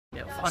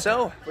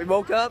So we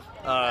woke up,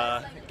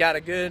 got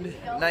a good,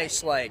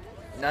 nice, like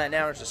 9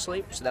 hours of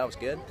sleep, so that was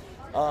good.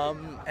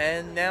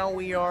 And now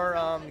we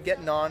are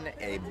getting on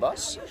a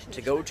bus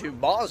to go to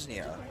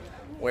Bosnia,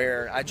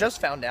 where I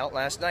just found out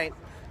last night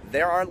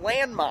there are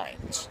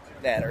landmines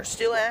that are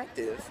still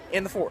active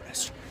in the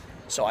forest.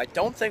 So I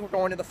don't think we're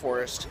going to the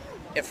forest.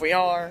 If we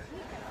are,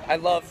 I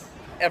love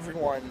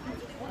everyone.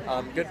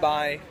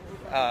 Goodbye,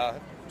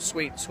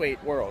 sweet,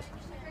 sweet world.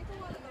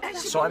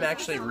 So I'm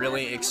actually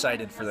really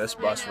excited for this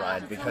bus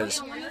ride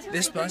because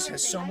this bus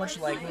has so much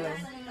legroom.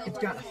 It's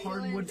got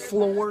hardwood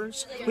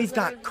floors, we've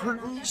got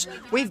curtains,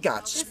 we've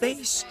got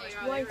space.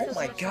 Oh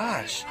my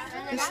gosh,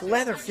 this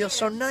leather feels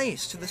so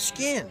nice to the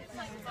skin.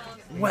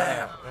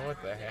 Wow.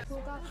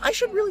 I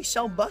should really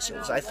sell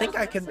buses. I think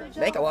I could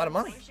make a lot of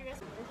money.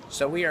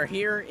 So we are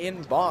here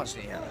in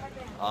Bosnia.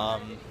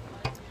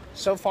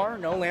 So far,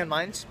 no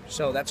landmines,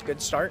 so that's a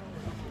good start.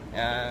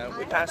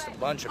 We passed a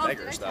bunch of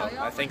beggars, though.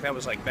 I think that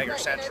was like Beggar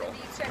Central,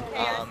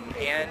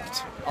 and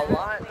a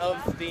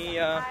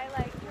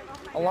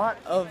lot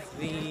of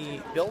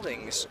the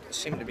buildings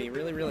seem to be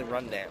really, really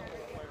run down.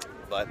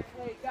 But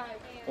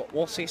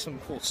we'll see some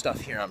cool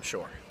stuff here, I'm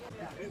sure.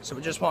 So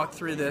we just walked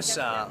through this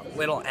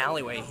little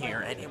alleyway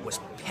here, and it was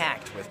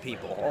packed with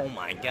people. Oh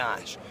my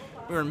gosh,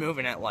 we were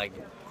moving at like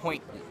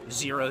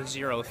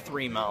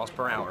 0.003 miles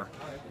per hour,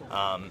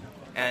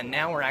 and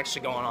now we're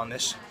actually going on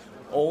this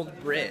old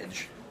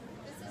bridge.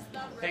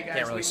 Hey guys,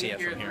 can't really see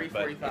it from here,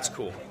 but it's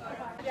cool.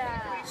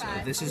 So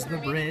this is the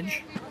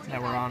bridge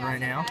that we're on right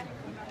now,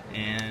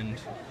 and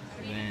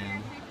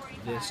then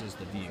this is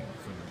the view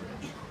from the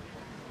bridge.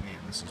 Man,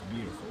 this is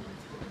beautiful.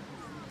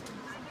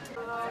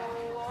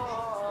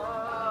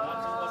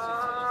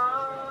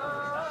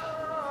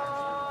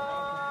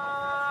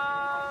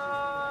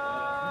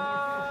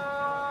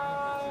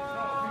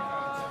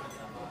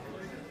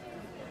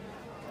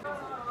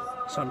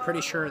 So I'm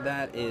pretty sure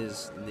that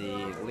is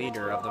the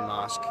leader of the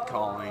mosque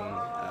calling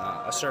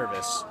a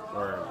service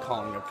or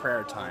calling a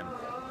prayer time.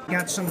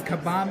 Got some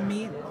kebab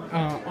meat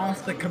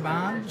off the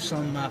kebab,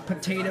 some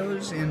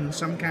potatoes and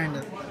some kind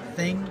of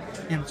thing,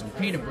 and some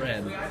pita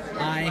bread.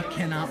 I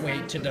cannot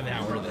wait to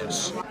devour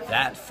this.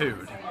 That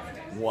food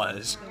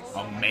was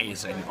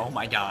amazing. Oh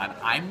my god.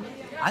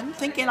 I'm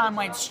thinking I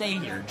might stay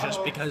here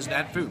just because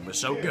that food was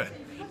so good.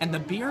 And the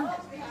beer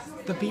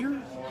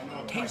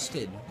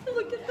tasted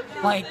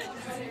like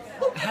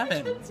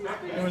heaven.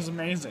 It was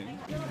amazing.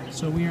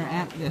 So we are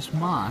at this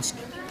mosque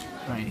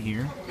right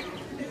here.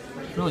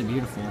 It's really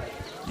beautiful,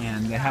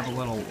 and they have a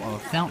little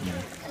fountain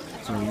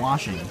for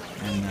washing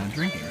and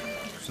drinking.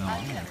 So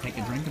yeah, take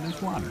a drink of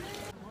this water.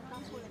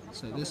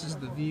 So this is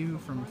the view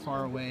from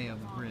far away of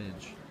the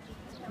bridge.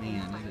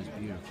 Man, it is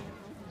beautiful.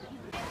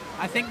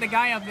 I think the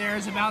guy up there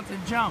is about to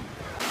jump.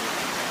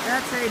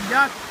 That's a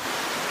duck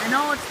and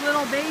all its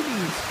little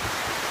babies.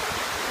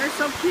 They're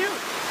so cute.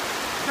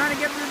 Trying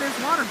to get through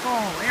this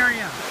waterfall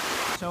area.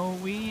 So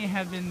we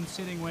have been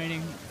sitting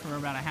waiting for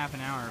about a half an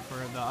hour for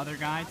the other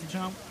guy to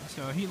jump.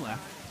 So he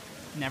left,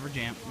 never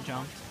jumped,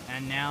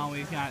 and now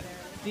we've got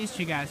these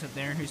two guys up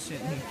there who's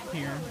sitting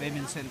here. They've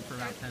been sitting for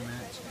about 10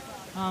 minutes.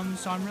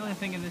 So I'm really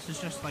thinking this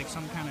is just like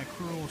some kind of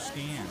cruel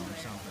scam or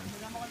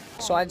something.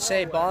 So I'd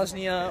say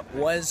Bosnia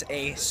was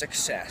a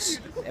success.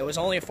 It was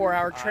only a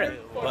 4-hour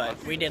trip,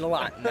 but we did a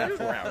lot in that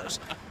 4 hours.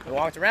 We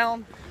walked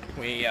around,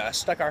 we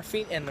stuck our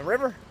feet in the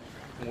river,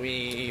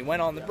 we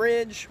went on the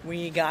bridge,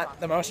 we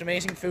got the most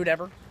amazing food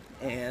ever,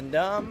 and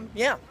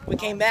yeah, we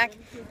came back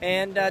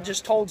and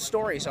just told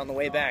stories on the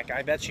way back.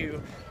 I bet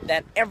you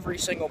that every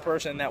single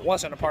person that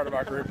wasn't a part of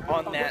our group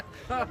on that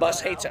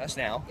bus hates us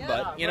now,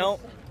 but you know,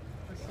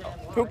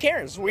 who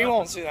cares? We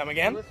won't see them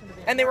again.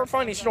 And they were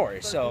funny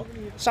stories, so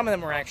some of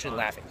them were actually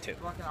laughing too.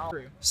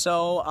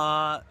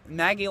 So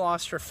Maggie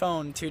lost her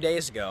phone 2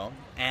 days ago,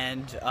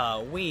 and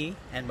we,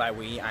 and by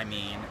we I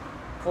mean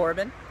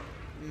Corbin,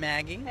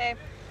 Maggie, hey,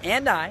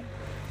 and I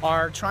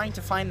are trying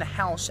to find the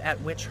house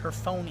at which her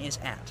phone is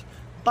at.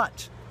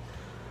 But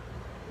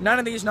none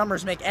of these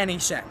numbers make any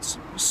sense.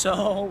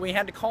 So we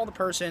had to call the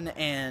person,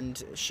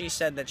 and she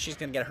said that she's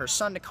going to get her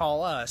son to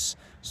call us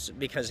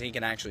because he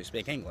can actually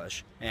speak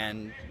English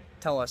and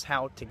tell us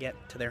how to get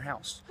to their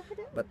house.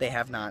 But they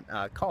have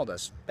not called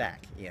us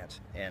back yet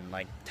in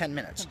like 10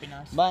 minutes. That'd be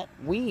nice. But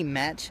we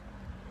met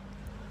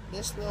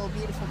this little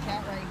beautiful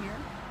cat right here.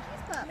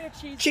 Come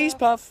here, Cheese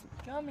Puff.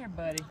 Come here,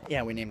 buddy.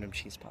 Yeah, we named him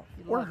Cheese Puff.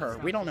 Or her.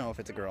 We don't know if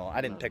it's a girl.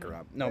 I didn't pick her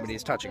up.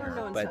 Nobody's touching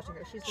her. But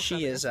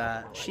she is,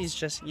 she's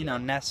just, you know,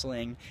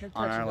 nestling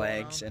on our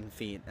legs and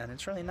feet. And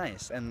it's really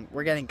nice. And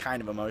we're getting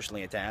kind of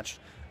emotionally attached.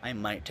 I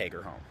might take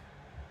her home.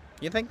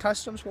 You think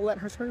Customs will let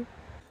her through?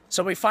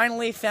 So we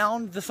finally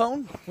found the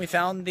phone. We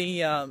found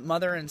the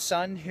mother and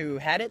son who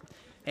had it.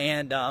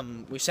 And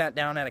we sat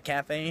down at a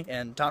cafe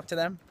and talked to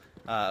them.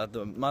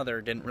 The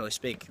mother didn't really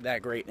speak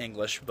that great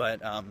English,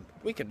 but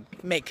we could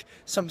make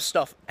some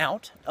stuff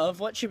out of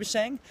what she was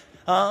saying.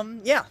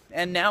 Yeah,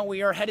 and now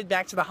we are headed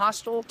back to the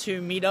hostel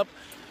to meet up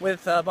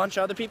with a bunch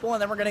of other people,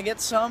 and then we're going to get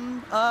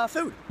some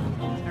food.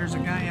 There's a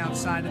guy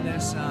outside of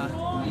this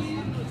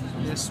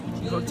this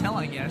hotel,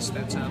 I guess,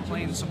 that's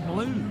playing some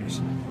blues.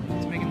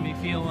 It's making me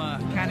feel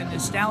kind of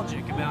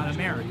nostalgic about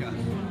America.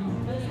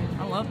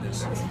 I love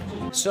this.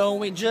 So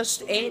we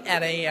just ate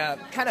at a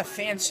kind of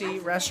fancy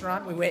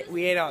restaurant.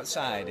 We ate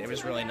outside. It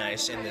was really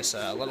nice in this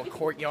little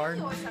courtyard.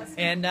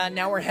 And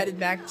now we're headed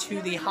back to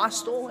the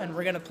hostel, and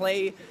we're going to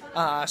play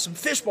some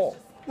fishbowl.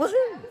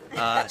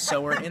 Woohoo!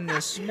 So we're in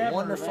this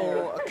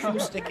wonderful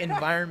acoustic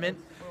environment,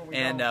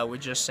 and we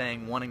just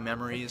sang Wanting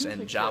Memories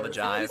and Java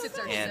Jive,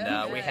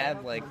 and we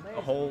had like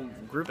a whole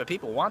group of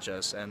people watch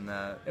us, and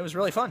it was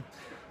really fun.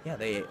 Yeah,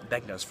 they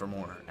begged us for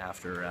more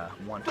after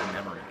Wanting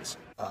Memories.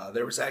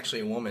 There was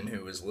actually a woman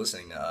who was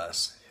listening to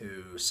us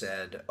who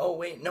said, "Oh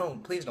wait, no,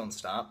 please don't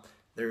stop.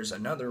 There's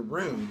another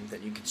room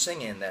that you could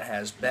sing in that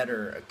has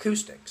better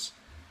acoustics."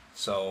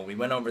 So we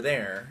went over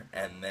there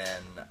and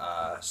then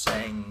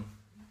sang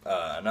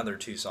another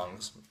 2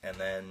 songs, and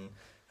then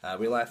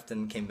we left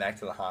and came back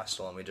to the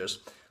hostel, and we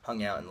just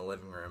hung out in the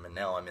living room, and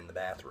now I'm in the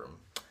bathroom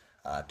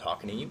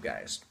talking to you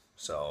guys.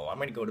 So I'm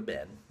going to go to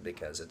bed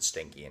because it's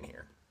stinky in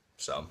here.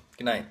 So,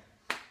 good night.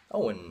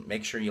 Oh, and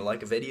make sure you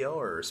like a video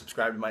or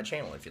subscribe to my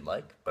channel if you'd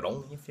like, but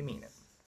only if you mean it.